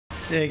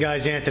Hey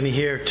guys, Anthony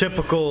here.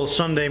 Typical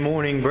Sunday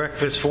morning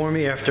breakfast for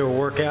me after a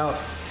workout.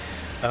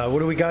 What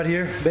do we got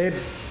here, babe?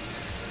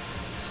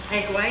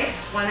 Egg whites,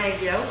 1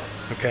 egg yolk,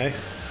 Okay.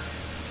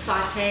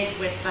 sauteed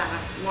with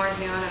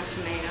Marziano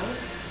tomatoes,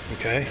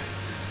 Okay.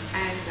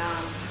 and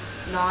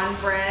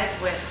naan bread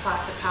with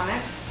lots of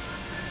hummus.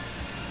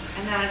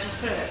 And then I just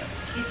put a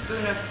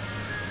teaspoon of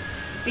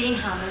bean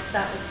hummus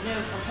that was new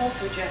from Whole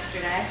Foods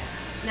yesterday.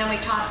 And then we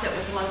topped it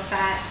with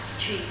low-fat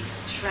cheese,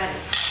 shredded.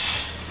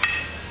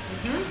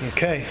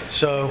 Okay,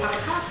 so, Cup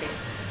of coffee.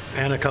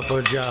 and a cup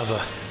of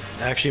Java.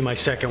 Actually my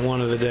second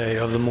one of the day,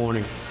 of the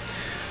morning.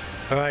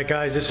 Alright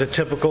guys, this is a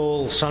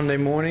typical Sunday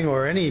morning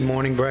or any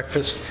morning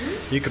breakfast.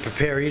 You could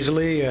prepare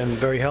easily and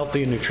very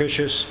healthy and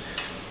nutritious.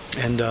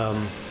 And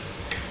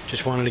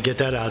just wanted to get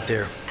that out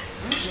there.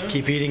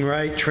 Keep eating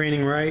right,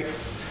 training right,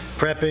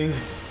 prepping,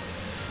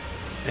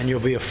 and you'll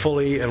be a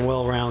fully and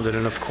well-rounded,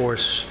 and of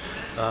course,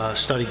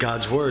 study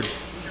God's Word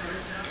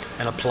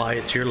and apply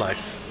it to your life.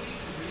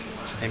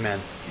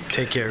 Amen.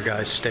 Take care,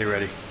 guys. Stay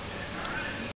ready.